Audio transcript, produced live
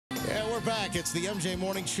we're back. It's the MJ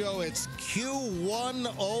Morning Show. It's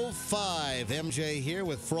Q105. MJ here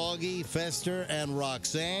with Froggy, Fester, and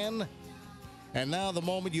Roxanne. And now the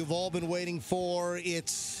moment you've all been waiting for.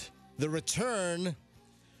 It's the return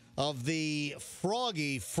of the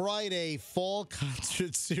Froggy Friday Fall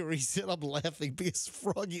Concert Series. And I'm laughing because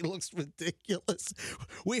Froggy looks ridiculous.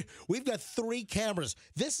 We've got 3 cameras.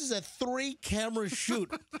 This is a 3-camera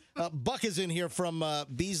shoot. Buck is in here from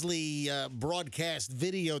Beasley Broadcast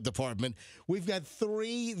Video Department. We've got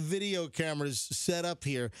 3 video cameras set up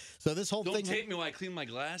here. So this whole thing... Don't tape me while I clean my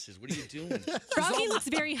glasses. What are you doing? Froggy looks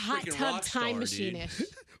very hot tub time machine-ish.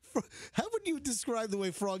 How would you describe the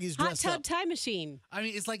way Froggy's Hot dressed up? tub time machine. I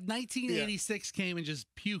mean, it's like 1986 came and just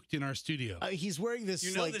puked in our studio. He's wearing this.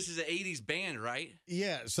 You know this is an 80s band, right?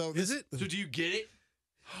 Yeah. So is it? So do you get it?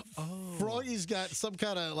 Oh. Froggy's got some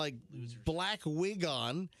kind of like black wig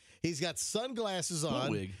on. He's got sunglasses on.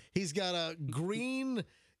 What wig? He's got a green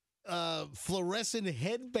fluorescent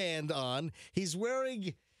headband on. He's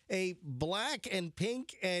wearing a black and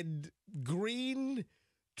pink and green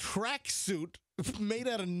tracksuit made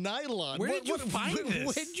out of nylon. Where did you find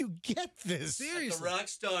this? Where'd you get this? Seriously. The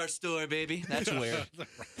Rockstar store, baby. That's where.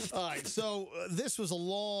 All right, so this was a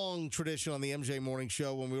long tradition on the MJ Morning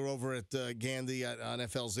Show when we were over at Gandhi on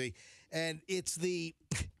FLZ, and it's the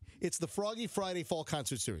Froggy Friday Fall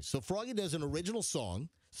Concert Series. So Froggy does an original song.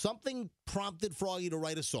 Something prompted Froggy to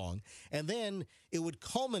write a song, and then it would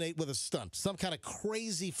culminate with a stunt, some kind of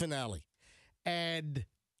crazy finale. And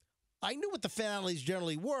I knew what the finales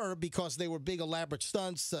generally were because they were big, elaborate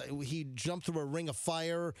stunts. He'd jump through a ring of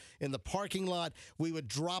fire in the parking lot. We would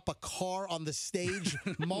drop a car on the stage.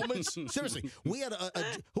 Moments. Seriously, we had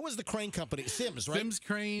who was the crane company? Sims, right? Sims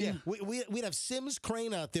Crane. Yeah, we'd have Sims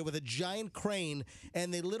Crane out there with a giant crane,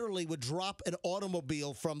 and they literally would drop an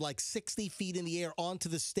automobile from like 60 feet in the air onto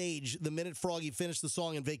the stage the minute Froggy finished the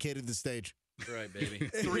song and vacated the stage. Right, baby.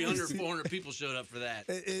 300, 400 people showed up for that.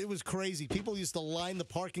 It was crazy. People used to line the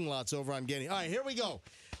parking lots over on Getty. All right, here we go.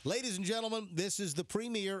 Ladies and gentlemen, this is the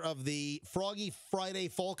premiere of the Froggy Friday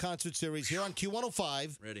Fall Concert Series here on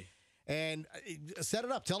Q105. Ready. And set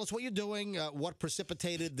it up. Tell us what you're doing, what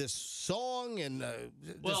precipitated this song, and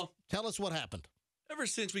just tell us what happened. Ever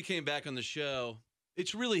since we came back on the show,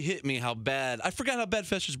 it's really hit me how bad. I forgot how bad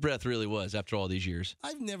Fester's breath really was after all these years.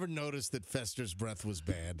 I've never noticed that Fester's breath was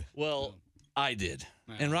bad. Well, I did.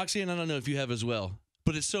 And Roxanne, I don't know if you have as well,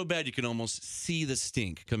 but it's so bad you can almost see the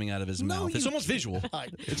stink coming out of his mouth. It's almost visual.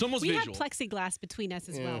 It's almost visual. We have plexiglass between us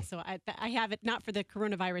as well, so I have it not for the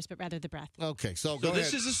coronavirus, but rather the breath. Okay, so go ahead.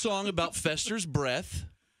 This is a song about Fester's breath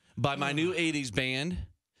by my new 80s band,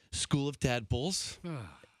 School of Tadpoles.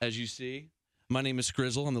 As you see, my name is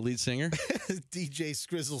Skrizzle. I'm the lead singer. DJ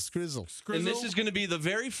Skrizzle. And this is going to be the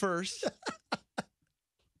very first...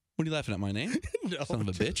 What are you laughing at, my name? No, son of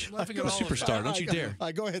a bitch. I'm a superstar. Don't you dare.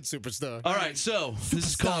 Go ahead, superstar. All right, so this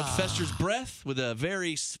is called Fester's Breath with a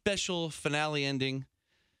very special finale ending,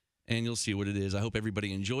 and you'll see what it is. I hope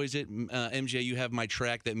everybody enjoys it. MJ, you have my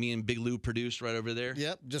track that me and Big Lou produced right over there.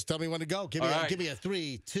 Yep, just tell me when to go. Give me a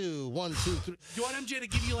 3, 2, 1, 2, 3. Do you want MJ to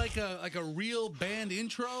give you like a real band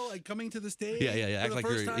intro, like coming to the stage? Yeah. Act like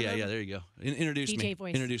you're. Yeah. There you go. Introduce DJ me.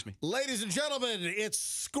 voice. Introduce me. Ladies and gentlemen,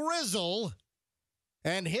 it's Skrizzle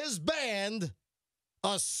and his band,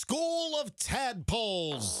 A School of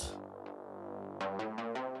Tadpoles.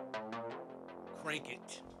 Crank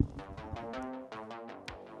it.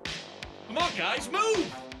 Come on, guys,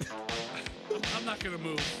 move! I'm not going to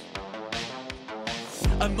move.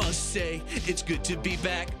 I must say, it's good to be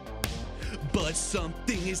back, but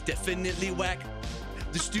something is definitely whack.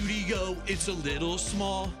 The studio, it's a little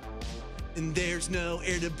small, and there's no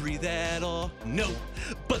air to breathe at all. No,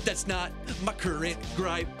 but that's not my current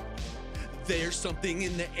gripe. There's something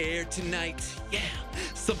in the air tonight. Yeah,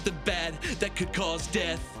 something bad that could cause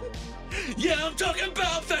death. Yeah, I'm talking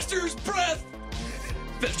about Fester's breath.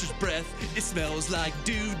 Fester's breath, it smells like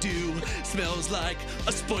doo-doo. Smells like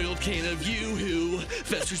a spoiled can of Yoo-hoo.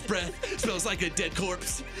 Fester's breath smells like a dead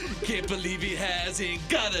corpse. Can't believe he hasn't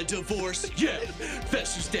got a divorce. Yeah,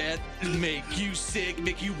 Fester's death make you sick.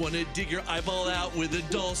 Make you want to dig your eyeball out with a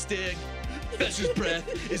dull stick. Fester's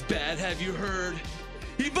breath is bad, have you heard?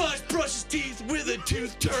 He must brush his teeth with a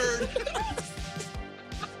tooth turd.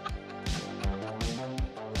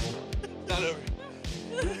 Not over.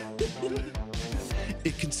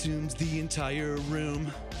 It consumes the entire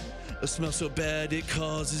room. A smell so bad it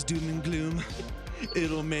causes doom and gloom.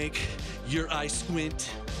 It'll make your eyes squint.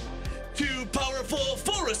 Too powerful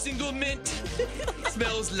for a single mint.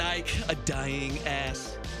 Smells like a dying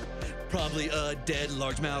ass. Probably a dead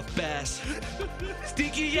largemouth bass.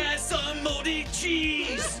 Stinky as some moldy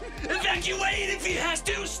cheese. Evacuate if he has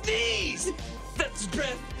to sneeze. That's his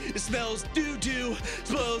breath. It smells doo-doo.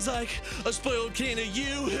 Smells like a spoiled can of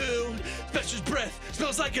Yoo-hoo. Fester's breath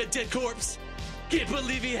smells like a dead corpse. Can't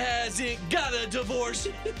believe he hasn't got a divorce.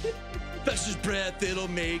 Fester's breath, it'll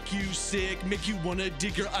make you sick. Make you want to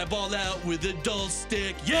dig your eyeball out with a dull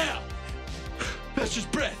stick. Yeah! Fester's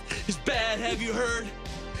breath is bad, have you heard?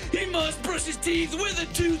 He must brush his teeth with a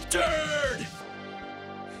tooth turd!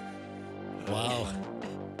 Wow.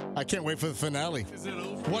 I can't wait for the finale. Is it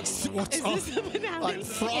over? What's Is this the finale?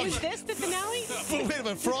 Froggy. Is this the finale? Wait a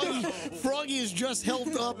minute, Froggy has just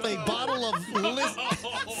held up a bottle of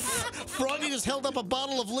Froggy just held up a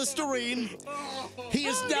bottle of Listerine.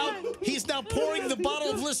 He's now pouring the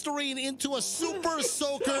bottle of Listerine into a super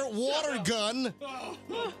soaker water gun.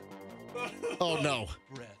 Oh no.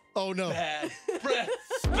 Breath. Oh no. Bad breath.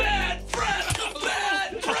 Bad breath.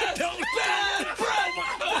 Bad breath. Bad breath. Bad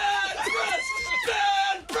breath.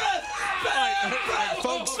 Bad breath. Bad breath.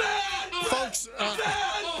 Folks,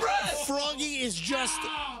 Bad breath. Froggy is just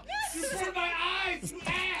You burned my eyes!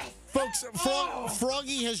 Ass! Folks,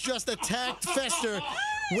 Froggy has just attacked Fester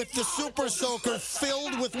with the super soaker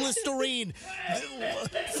filled with Listerine.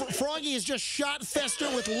 Froggy has just shot Fester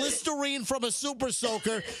with Listerine from a super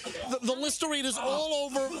soaker. The Listerine is all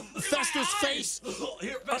over Fester's face.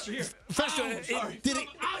 Here, Fester, here. Fester, sorry. did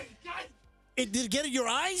it get in your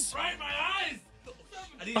eyes? Right in my eyes!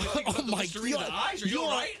 I didn't even think Oh about the my Listerine in God! the eyes. Are you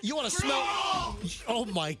all right? You want to smell? Oh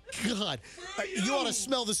my God! You want to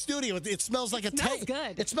smell the studio? It smells like a Smells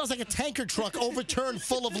good. It smells like a tanker truck overturned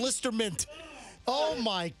full of Listermint. Oh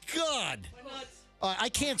my God! I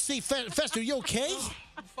can't see Fester. You okay?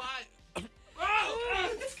 Fine.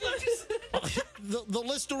 The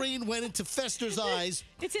Listerine went into Fester's eyes.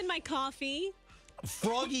 It's in my coffee.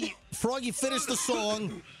 Froggy finished the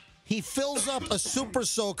song. He fills up a super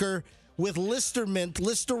soaker with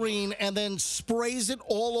Listerine, and then sprays it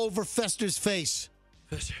all over Fester's face.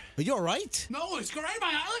 Fester. Are you all right? No, it's right in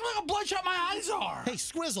my eye. Look like a bloodshot my eyes are. Hey,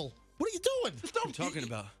 Scrizzle, what are you doing? What are you talking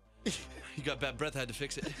about? You got bad breath, I had to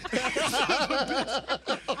fix it.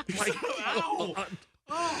 Ow.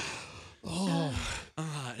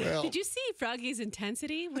 Well, Did you see Froggy's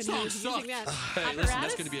intensity when he song was using sucked. that Hey, listen, apparatus?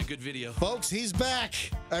 that's going to be a good video. folks, he's back.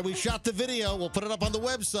 We shot the video. We'll put it up on the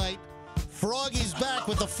website. Froggy's back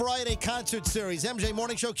with the Friday concert series. MJ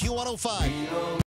Morning Show Q105.